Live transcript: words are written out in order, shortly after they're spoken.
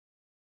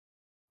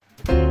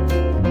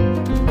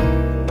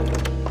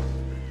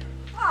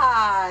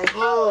Hi.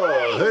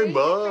 Oh, hey,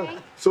 Ma.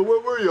 So where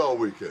were you all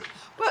weekend?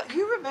 Well,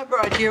 you remember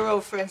our dear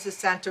old friends at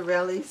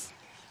Santarelli's?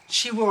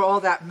 She wore all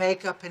that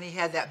makeup and he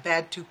had that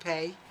bad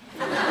toupee.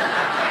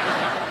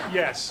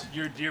 Yes,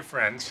 your dear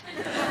friends.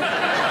 They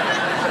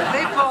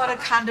bought a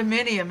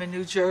condominium in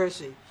New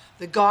Jersey,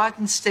 the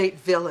Garden State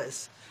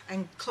Villas,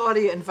 and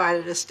Claudia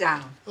invited us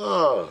down.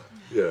 Ah,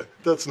 yeah,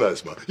 that's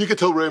nice, Ma. You can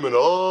tell Raymond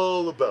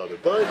all about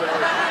it. Bye now.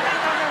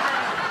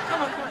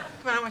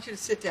 Come on, I want you to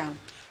sit down.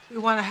 We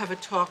want to have a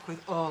talk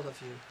with all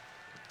of you.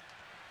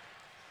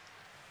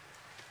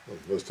 Well,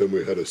 last time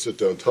we had a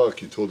sit-down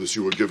talk, you told us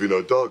you were giving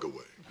our dog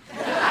away.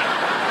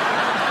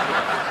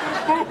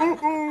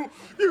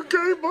 You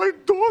gave my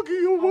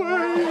doggy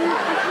away.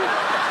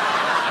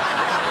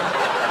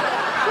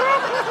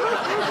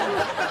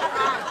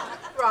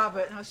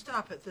 Robert, now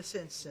stop it this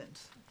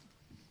instant.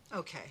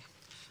 Okay.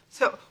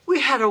 So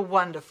we had a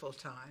wonderful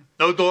time.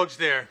 No dogs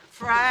there.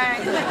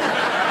 Frank.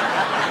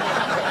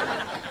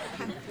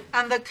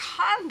 And the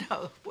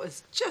condo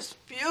was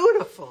just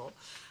beautiful.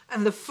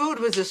 And the food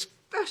was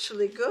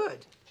especially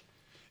good.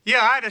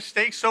 Yeah, I had a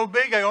steak so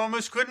big I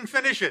almost couldn't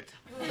finish it.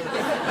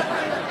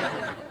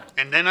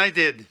 And then I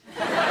did.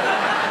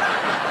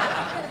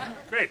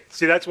 Great.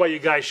 See, that's why you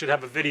guys should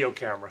have a video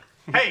camera.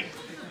 Hey,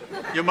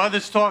 your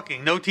mother's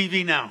talking. No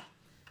TV now.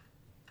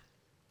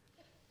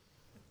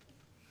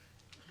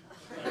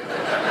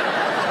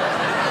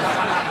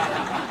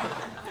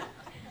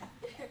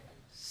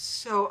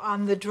 So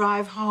on the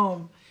drive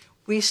home,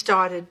 we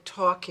started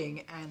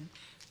talking and,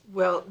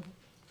 well,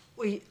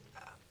 we...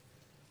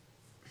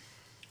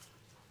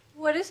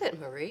 What is it,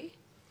 Marie?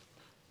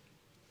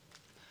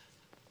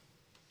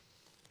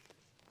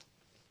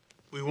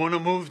 We want to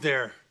move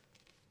there.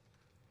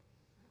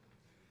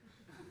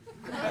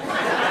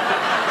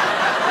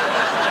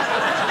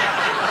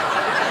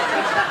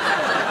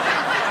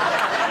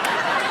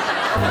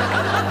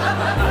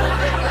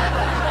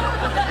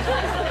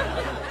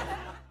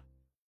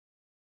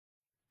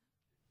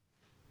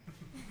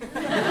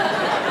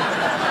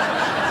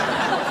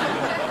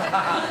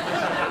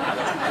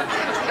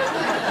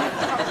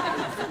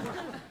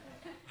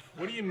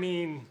 What do you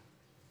mean,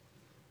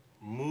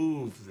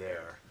 move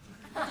there?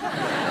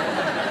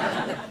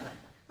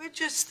 We're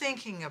just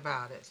thinking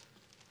about it.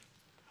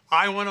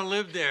 I want to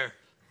live there.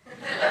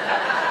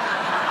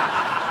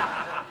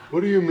 What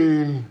do you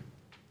mean,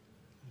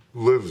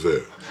 live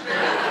there?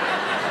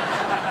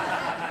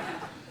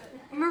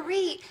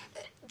 Marie,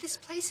 this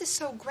place is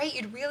so great.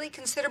 You'd really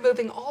consider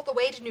moving all the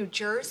way to New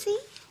Jersey?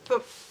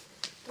 But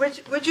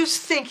we're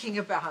just thinking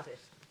about it.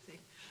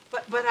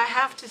 But I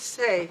have to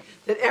say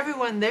that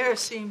everyone there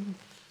seemed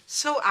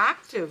so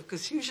active,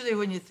 because usually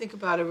when you think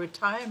about a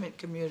retirement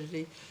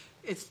community,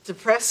 it's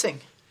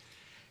depressing.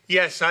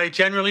 Yes, I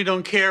generally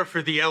don't care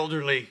for the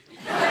elderly.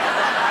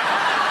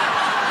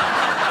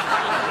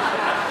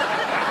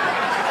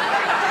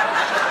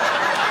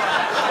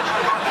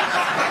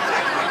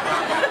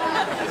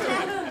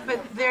 But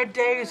their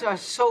days are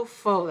so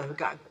full. They've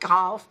got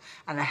golf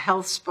and a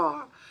health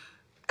spa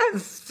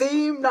and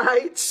theme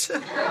nights.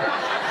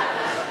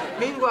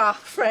 Meanwhile,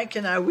 Frank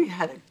and I, we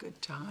had a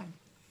good time.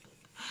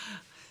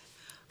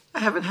 I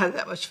haven't had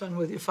that much fun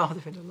with your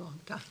father in a long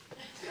time.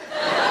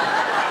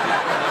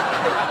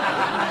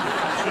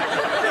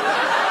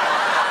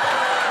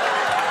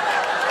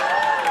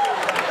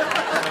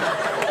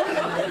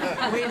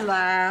 We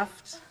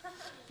laughed,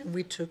 and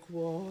we took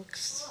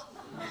walks,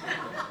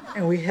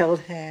 and we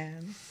held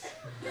hands.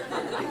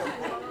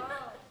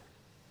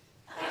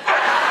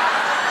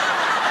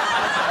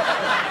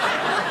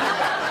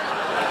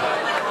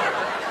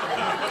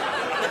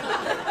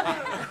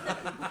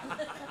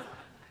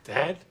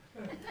 Dad?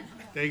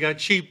 They got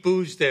cheap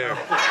booze there.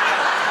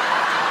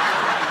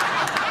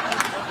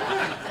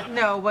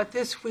 No, what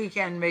this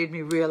weekend made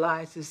me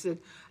realize is that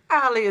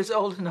Allie is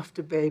old enough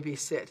to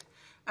babysit.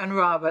 And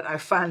Robert, I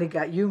finally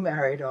got you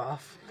married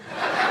off.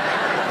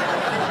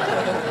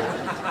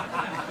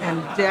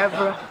 And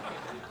Deborah,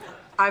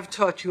 I've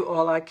taught you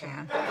all I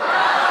can.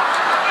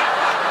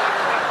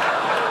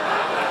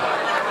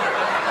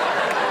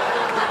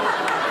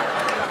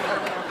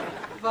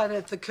 But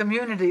at the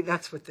community,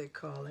 that's what they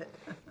call it.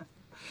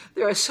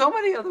 There are so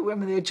many other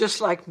women there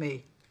just like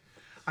me.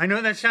 I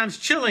know that sounds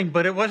chilling,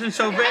 but it wasn't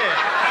so bad.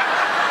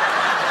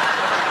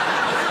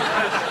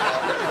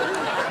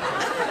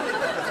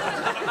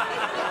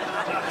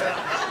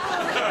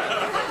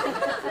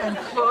 And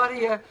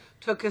Claudia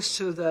took us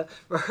to the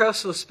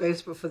rehearsal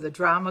space for the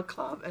drama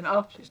club, and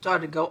oh, she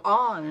started to go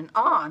on and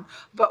on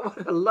about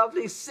what a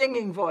lovely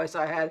singing voice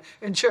I had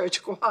in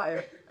church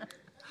choir.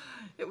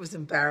 It was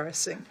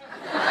embarrassing.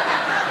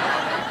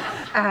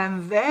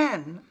 And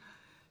then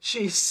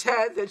she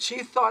said that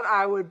she thought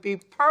I would be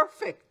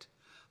perfect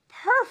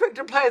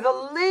to play the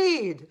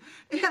lead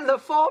in the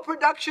fall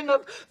production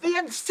of The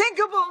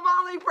Insinkable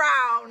Molly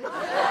Brown.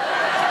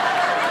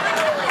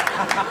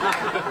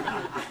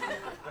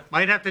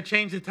 Might have to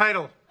change the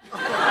title.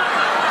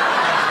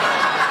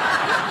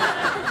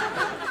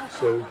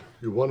 So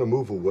you want to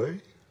move away?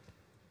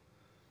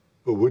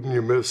 But wouldn't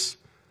you miss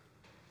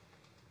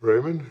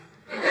Raymond?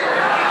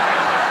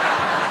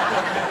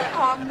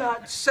 I'm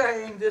not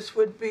saying this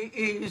would be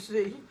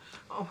easy.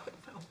 Oh,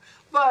 no.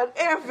 But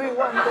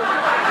everyone would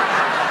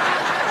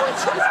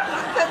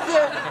that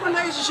their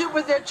relationship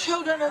with their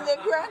children and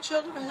their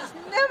grandchildren has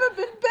never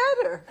been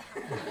better.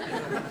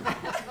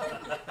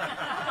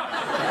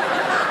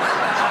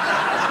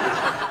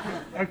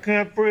 I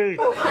can't breathe.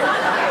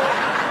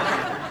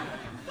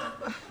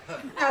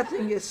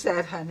 Nothing is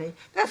said, honey.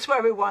 That's why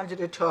we wanted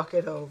to talk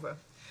it over.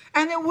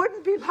 And it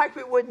wouldn't be like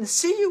we wouldn't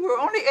see you. We're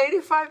only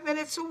 85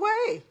 minutes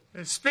away.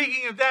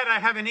 Speaking of that, I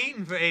haven't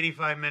eaten for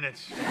 85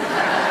 minutes.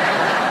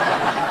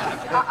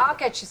 I'll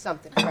get you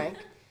something, Frank.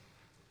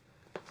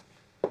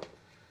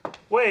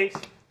 Wait,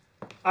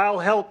 I'll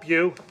help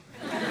you.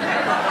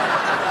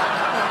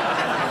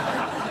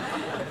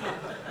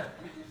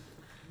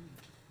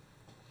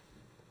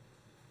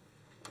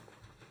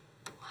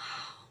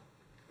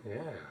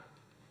 Yeah.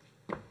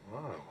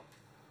 Wow.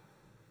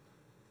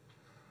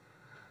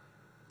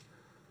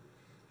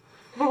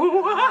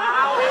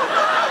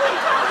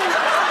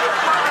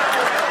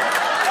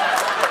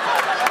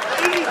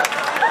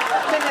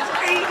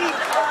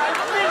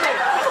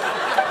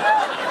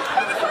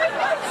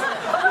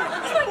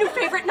 It's my new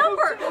favorite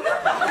number.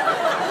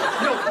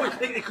 No, wait,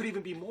 it could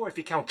even be more if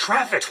you count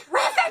traffic.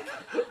 Traffic!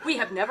 We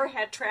have never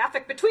had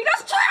traffic between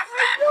us.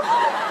 Traffic!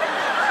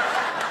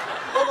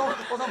 Although,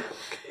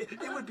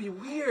 it would be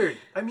weird.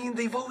 I mean,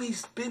 they've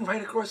always been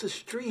right across the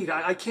street.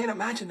 I can't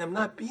imagine them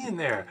not being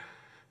there.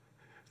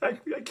 I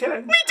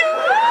can't. Me too!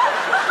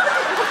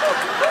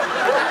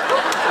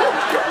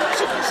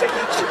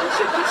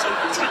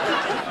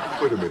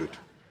 Wait a minute.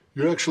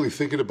 You're actually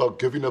thinking about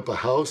giving up a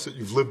house that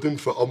you've lived in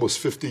for almost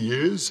 50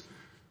 years?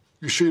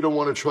 You sure you don't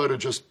want to try to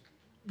just,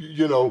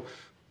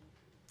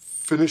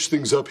 finish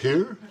things up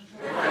here?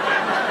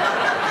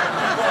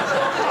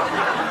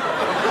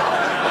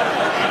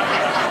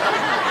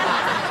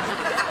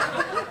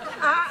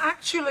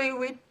 Actually,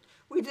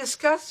 we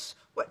discussed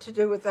what to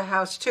do with the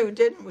house, too,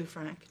 didn't we,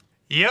 Frank?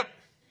 Yep.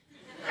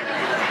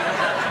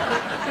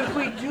 If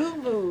we do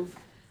move,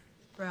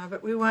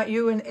 Robert, we want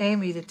you and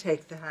Amy to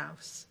take the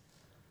house.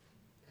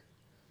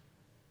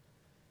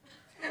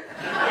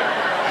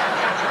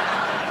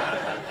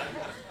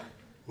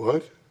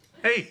 What?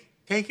 Hey,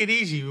 take it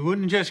easy. We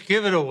wouldn't just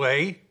give it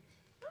away.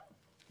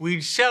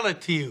 We'd sell it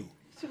to you.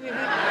 We'd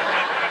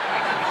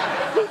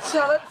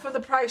sell it for the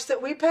price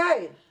that we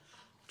paid.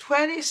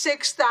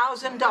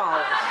 $26,000.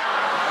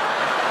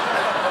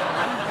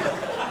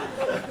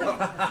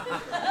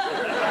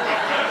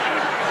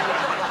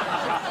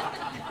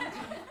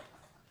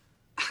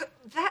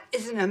 That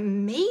is an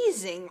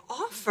amazing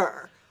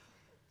offer.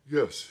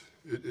 Yes,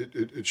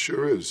 it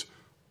sure is.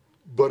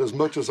 But as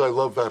much as I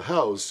love that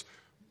house,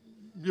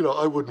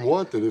 I wouldn't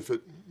want it if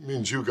it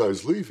means you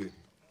guys leaving.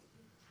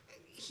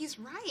 He's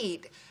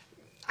right.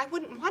 I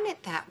wouldn't want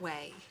it that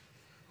way.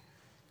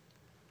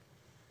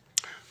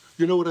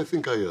 You know what? I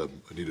think I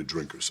need a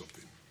drink or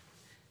something.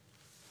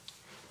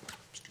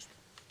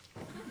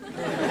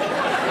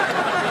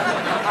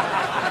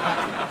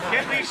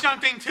 Get me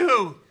something,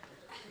 too.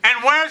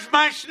 And where's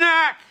my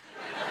snack?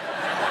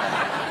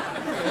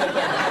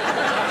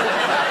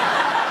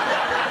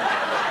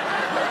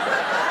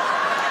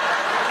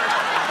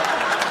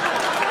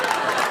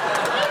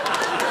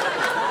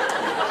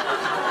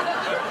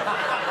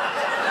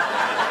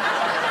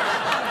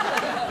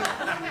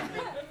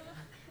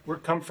 We're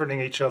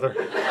comforting each other.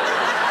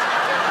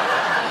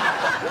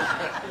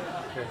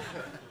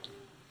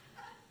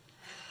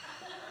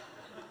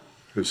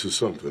 This is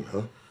something,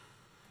 huh?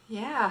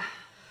 Yeah,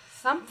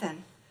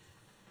 something.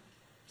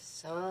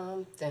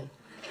 Something.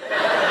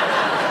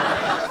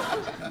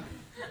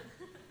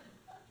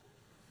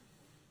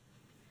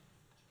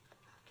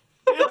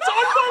 It's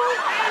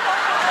unbelievable!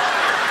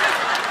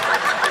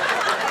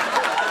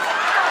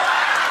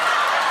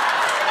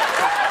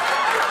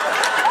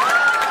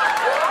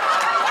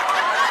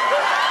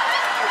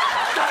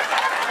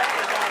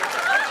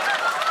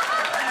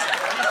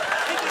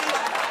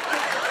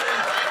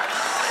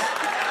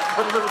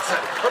 I'm a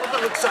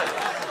little excited.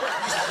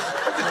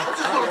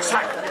 Just a little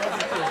excited.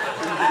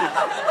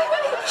 Wait,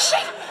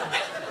 shit!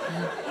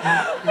 I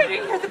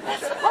didn't hear the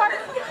best part.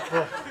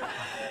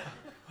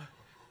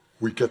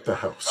 We get the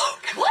house.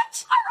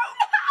 What? Our own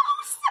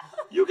house?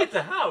 You get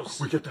the house.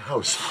 We get the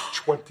house.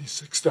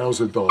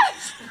 $26,000.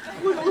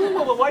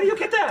 Whoa, why do you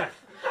get that?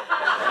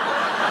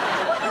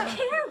 You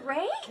care,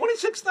 Ray?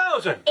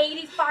 26,000.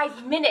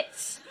 85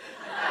 minutes.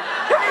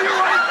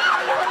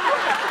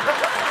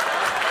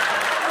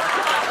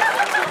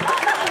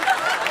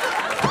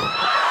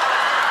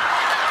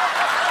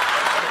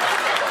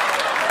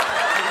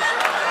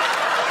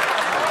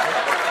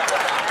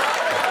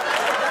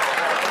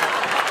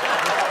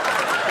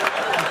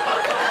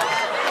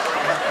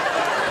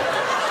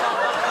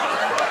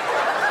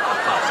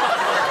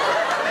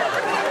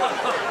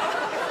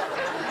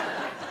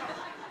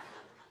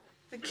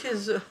 The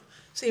kids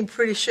seem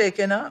pretty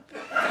shaken up.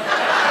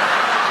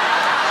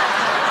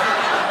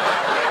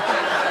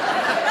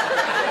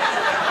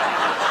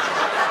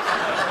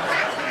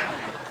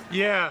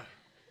 Yeah.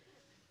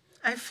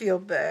 I feel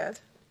bad.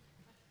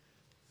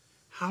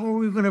 How are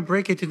we going to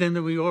break it to them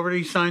that we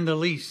already signed the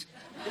lease?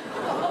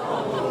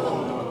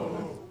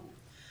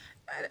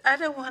 I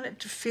don't want it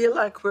to feel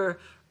like we're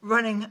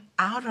running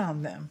out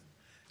on them.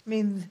 I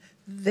mean,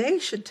 they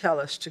should tell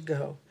us to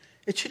go.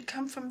 It should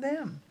come from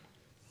them.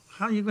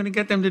 How are you going to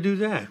get them to do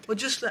that? Well,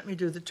 just let me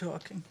do the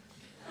talking.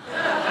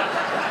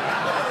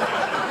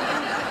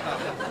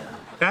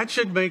 That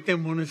should make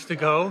them want us to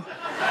go.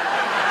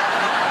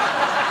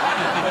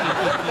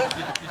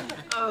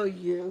 Oh,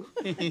 you.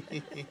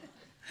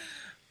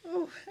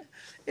 Oh,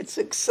 it's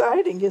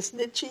exciting, isn't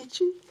it,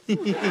 Chi-Chi?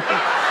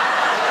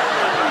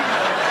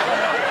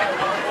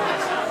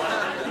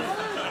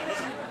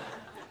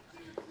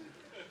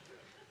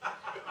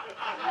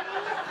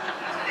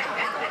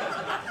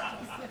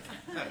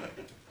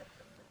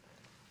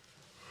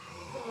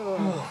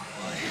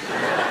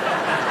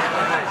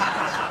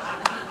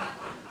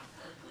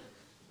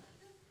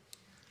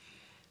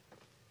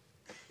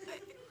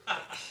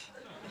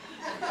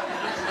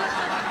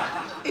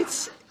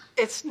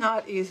 It's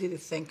not easy to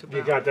think about.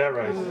 You got that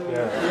right.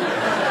 Yeah.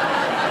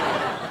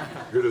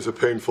 It is a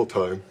painful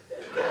time.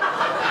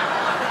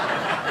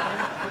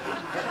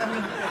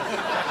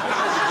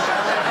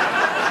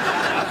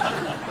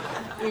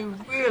 We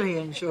really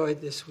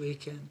enjoyed this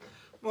weekend,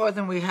 more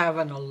than we have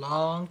in a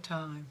long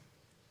time.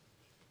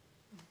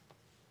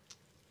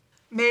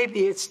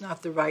 Maybe it's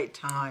not the right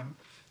time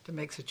to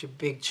make such a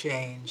big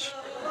change.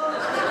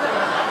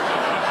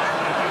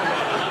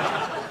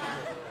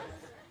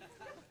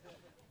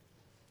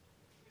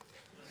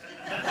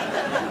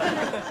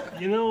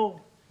 You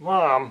know,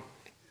 Mom,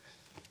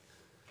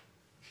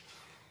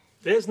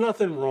 there's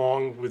nothing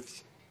wrong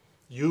with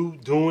you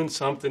doing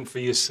something for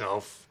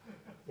yourself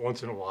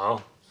once in a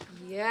while.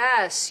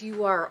 Yes,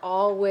 you are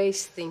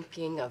always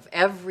thinking of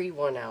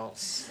everyone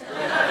else.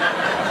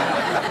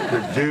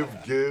 You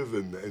give,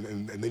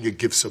 and then you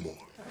give some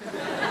more.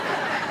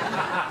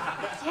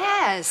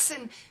 Yes,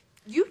 and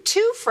you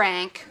too,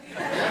 Frank.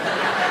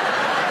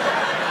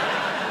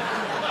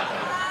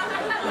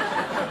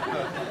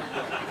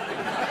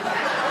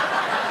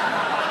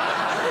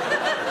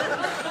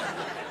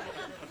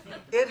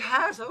 It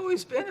has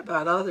always been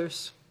about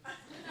others.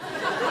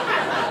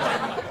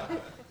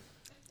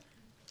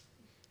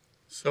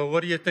 So what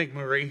do you think,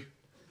 Marie?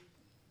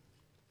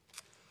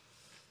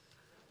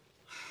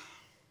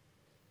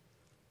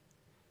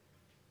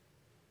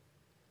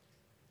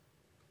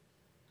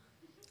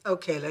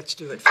 Okay, let's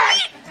do it.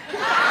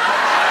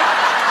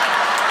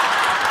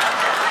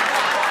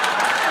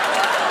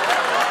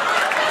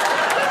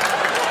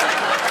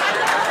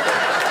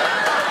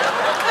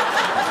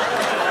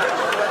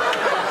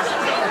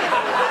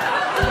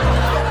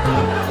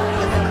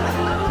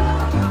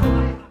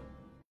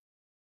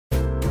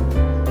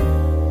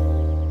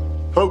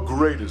 How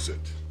great is it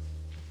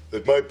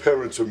that my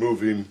parents are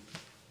moving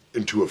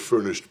into a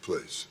furnished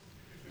place?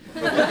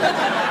 You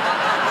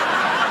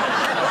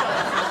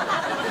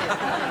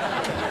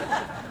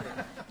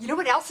know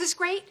what else is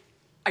great?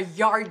 A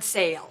yard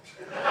sale.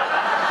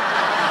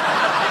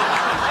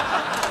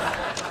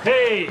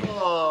 Hey!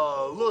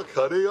 Oh, look,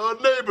 honey, our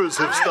neighbors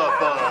have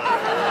stopped by.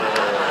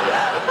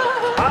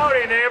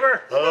 Howdy,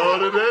 neighbor!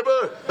 Howdy,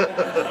 neighbor.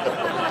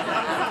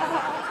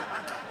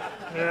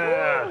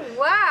 Yeah.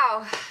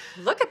 Wow,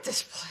 look at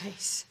this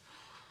place.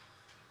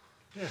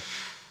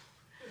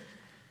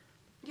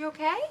 You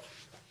okay?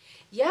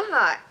 Yeah,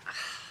 I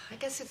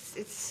guess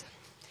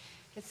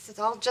it's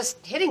all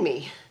just hitting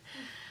me.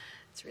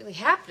 It's really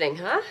happening,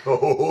 huh?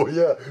 Oh,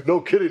 yeah,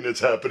 no kidding, it's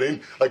happening.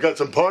 I got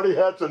some party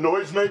hats and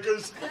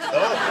noisemakers.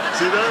 Huh?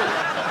 See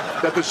that?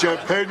 Got the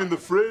champagne in the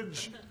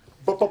fridge.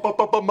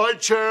 My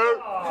chair.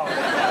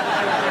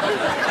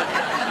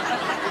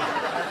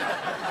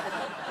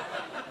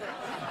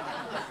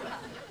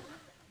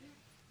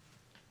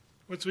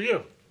 What's with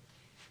you?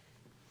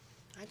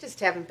 I just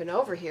haven't been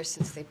over here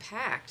since they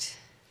packed.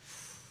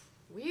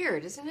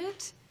 Weird, isn't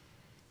it?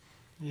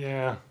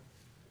 Yeah.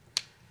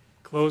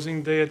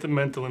 Closing day at the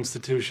mental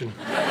institution.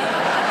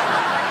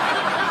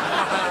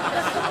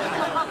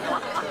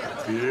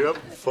 Yep,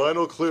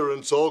 final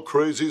clearance. All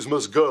crazies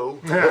must go.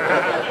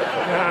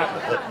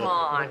 Come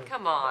on,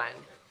 come on.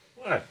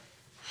 What?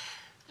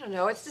 I don't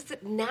know, it's just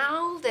that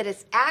now that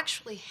it's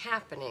actually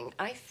happening,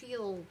 I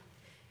feel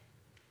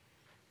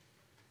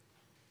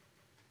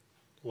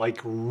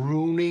Like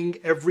ruining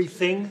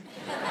everything?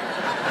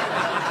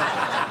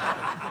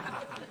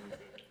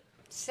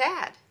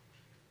 sad.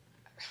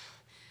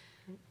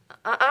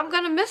 I'm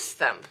gonna miss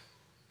them.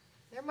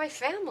 They're my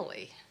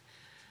family.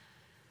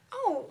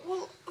 Oh,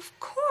 well, of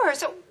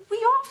course. We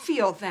all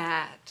feel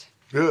that.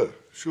 Yeah,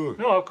 sure.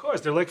 No, of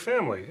course. They're like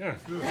family. Yeah.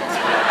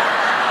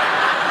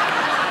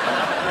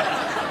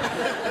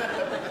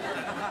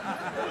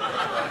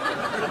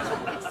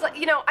 It's like,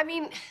 you know, I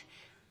mean,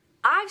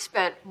 I've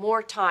spent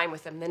more time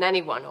with them than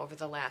anyone over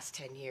the last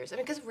 10 years. I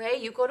mean, because Ray,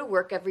 you go to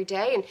work every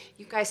day, and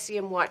you guys see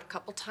him, what, a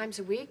couple times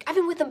a week? I've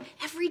been with them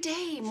every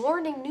day,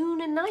 morning, noon,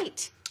 and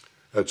night.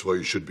 That's why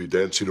you should be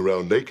dancing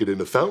around naked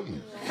in a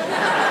fountain.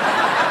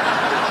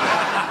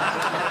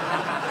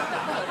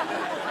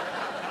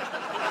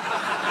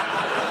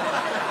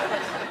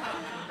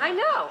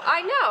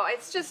 I know.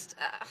 It's just,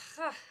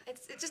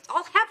 it's just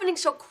all happening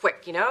so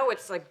quick, you know?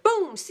 It's like,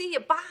 boom, see you,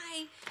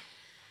 bye.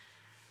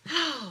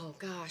 Oh,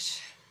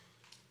 gosh.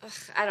 Ugh,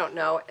 I don't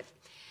know.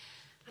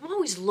 I'm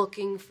always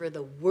looking for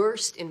the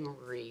worst in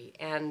Marie,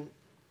 and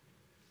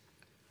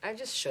I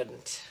just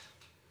shouldn't.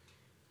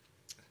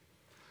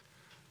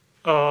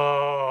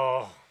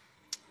 Oh,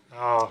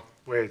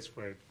 wait.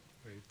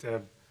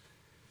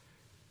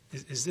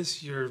 Is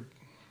this your,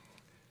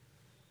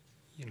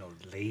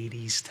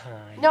 ladies'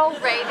 time? No,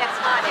 Ray,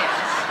 that's not it.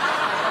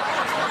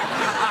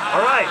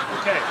 All right,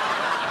 okay.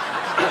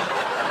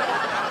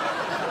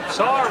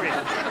 Sorry.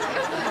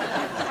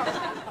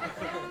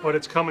 But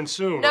it's coming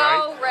soon, right?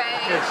 No, Ray.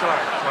 Okay, sorry.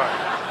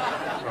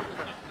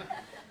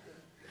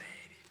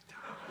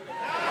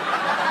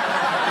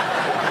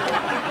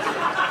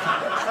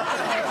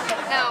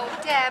 No,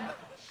 Deb,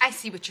 I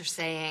see what you're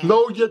saying.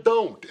 No, you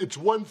don't. It's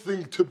one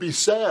thing to be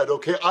sad,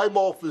 okay? I'm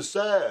all for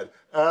sad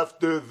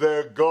after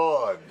they're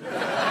gone.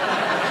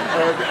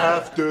 And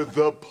after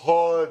the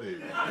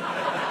party.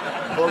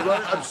 All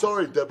right? I'm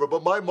sorry, Deborah,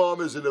 but my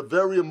mom is in a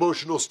very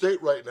emotional state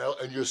right now,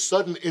 and your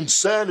sudden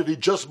insanity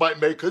just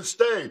might make her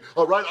stay.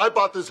 All right? I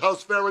bought this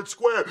house fair and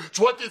square.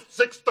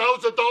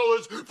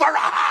 $26,000 for a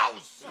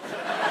house!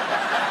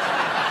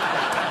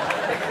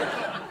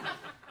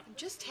 I'm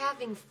just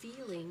having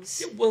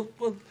feelings. Yeah, well,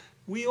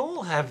 we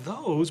all have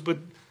those, but,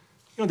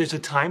 there's a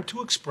time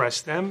to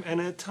express them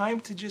and a time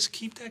to just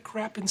keep that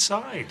crap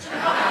inside.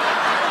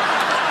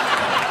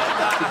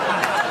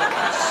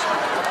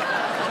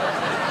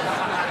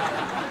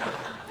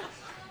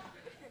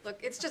 Look,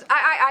 it's just,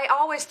 I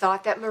always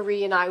thought that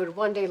Marie and I would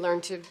one day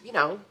learn to,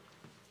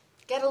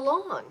 get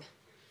along.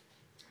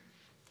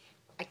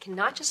 I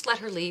cannot just let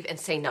her leave and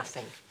say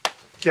nothing.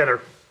 Get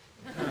her.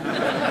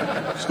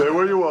 Stay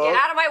where you are.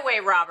 Get out of my way,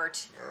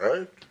 Robert. All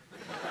right?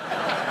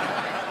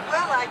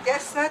 Well, I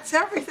guess that's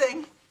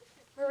everything.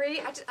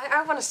 Marie,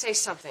 I want to say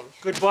something.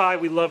 Goodbye,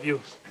 we love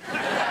you. We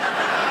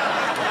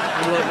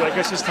love you. I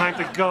guess it's time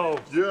to go.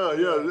 Yeah.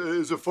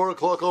 Is it 4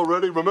 o'clock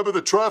already? Remember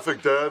the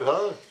traffic, Dad,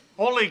 huh?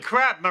 Holy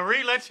crap,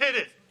 Marie, let's hit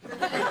it.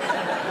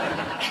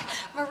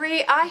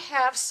 Marie, I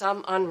have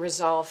some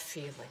unresolved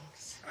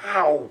feelings.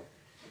 Ow.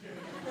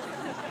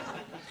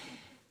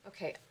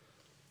 Okay.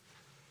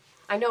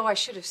 I know I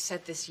should have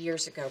said this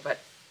years ago, but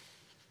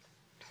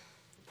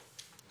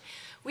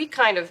we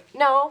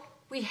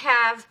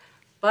have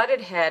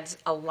butted heads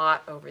a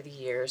lot over the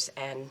years,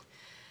 and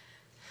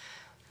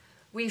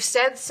we've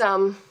said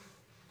some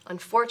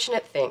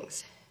unfortunate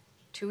things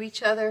to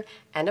each other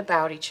and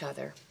about each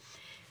other.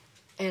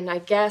 And I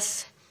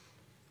guess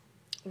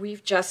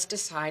we've just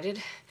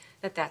decided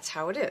that that's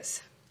how it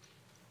is.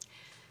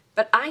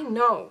 But I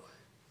know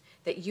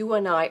that you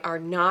and I are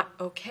not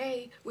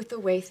okay with the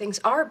way things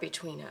are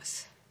between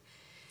us.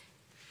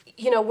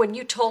 When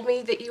you told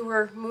me that you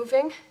were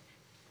moving,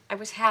 I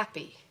was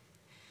happy,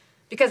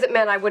 because it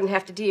meant I wouldn't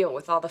have to deal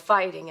with all the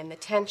fighting and the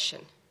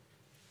tension.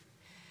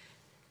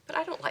 But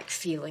I don't like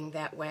feeling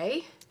that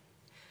way.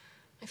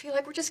 I feel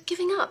like we're just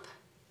giving up.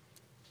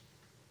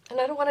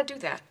 And I don't want to do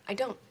that. I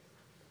don't.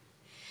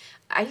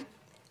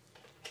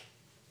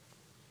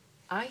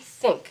 I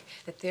think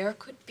that there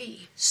could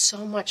be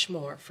so much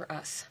more for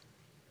us.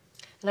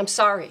 And I'm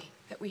sorry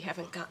that we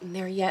haven't gotten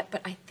there yet,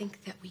 but I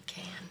think that we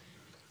can.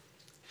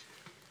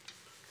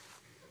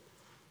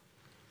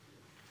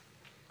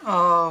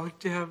 Oh,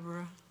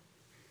 Deborah.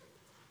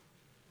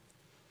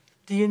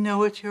 Do you know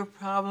what your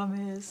problem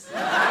is?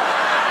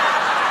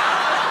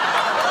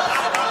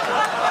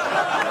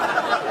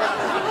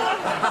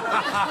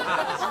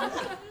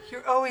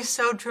 You're always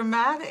so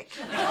dramatic.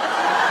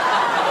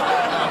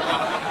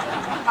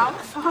 I'm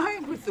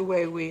fine with the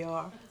way we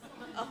are.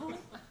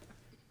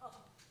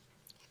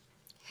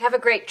 Have a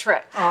great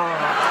trip.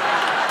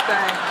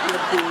 Thank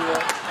you,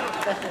 dear.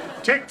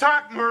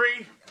 Tick-tock,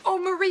 Marie. Oh,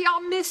 Marie,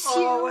 I'll miss you.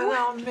 Oh, and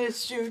I'll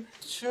miss you,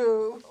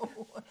 too.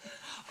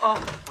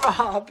 Oh,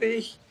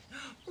 Robbie.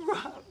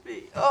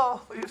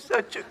 Oh, you're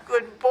such a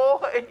good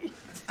boy.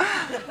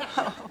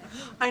 Oh,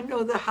 I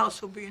know the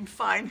house will be in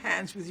fine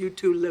hands with you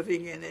two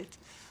living in it.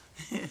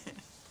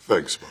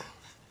 Thanks, Mom.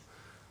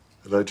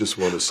 And I just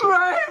want to say...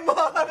 Raymond!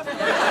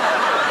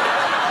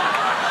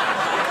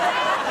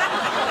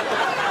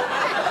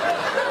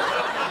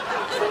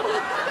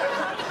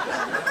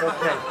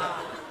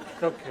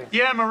 Okay.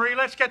 Yeah, Marie,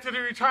 let's get to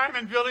the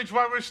retirement village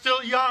while we're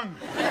still young.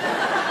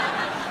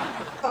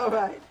 All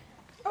right.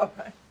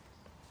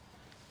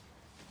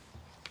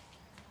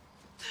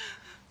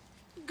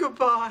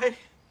 Goodbye.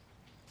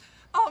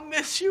 I'll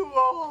miss you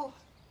all.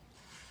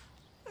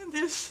 And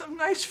there's some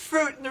nice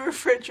fruit in the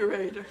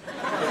refrigerator.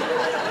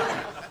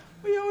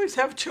 We always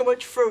have too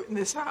much fruit in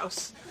this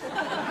house.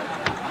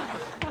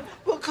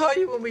 We'll call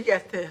you when we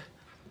get there.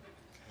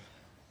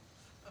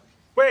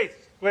 Wait.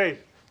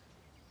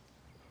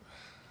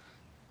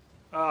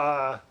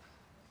 Well,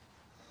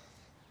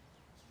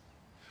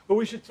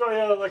 we should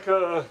try like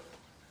a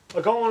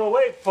going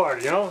away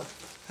party, Yeah,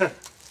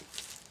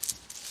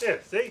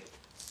 see?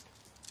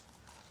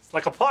 It's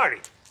like a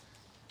party.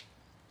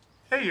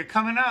 Hey, you're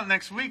coming out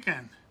next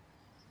weekend.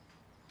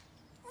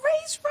 Ray,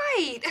 That's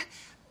right.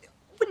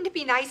 Wouldn't it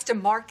be nice to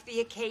mark the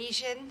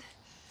occasion?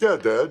 Yeah,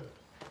 Dad.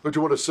 Don't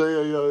you want to say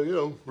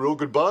a, real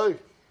goodbye?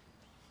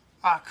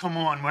 Ah, come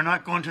on. We're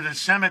not going to the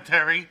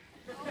cemetery.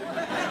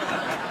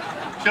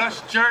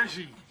 Just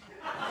Jersey.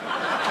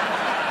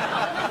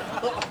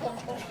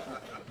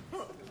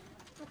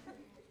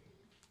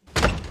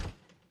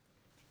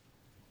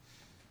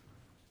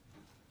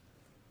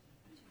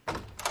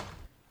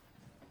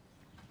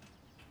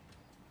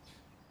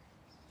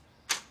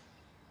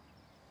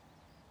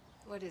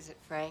 What is it,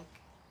 Frank?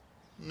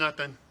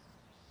 Nothing.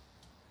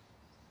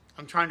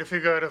 I'm trying to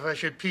figure out if I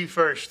should pee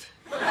first.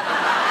 Oh,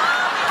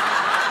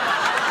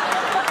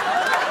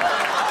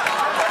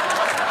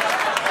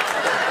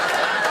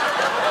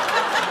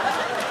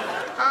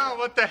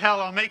 what the hell?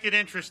 I'll make it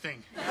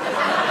interesting.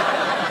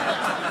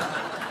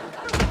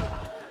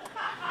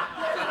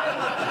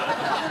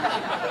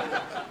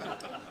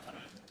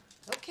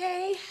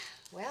 Okay,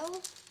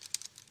 well,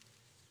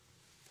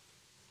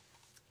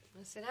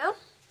 wanna sit down?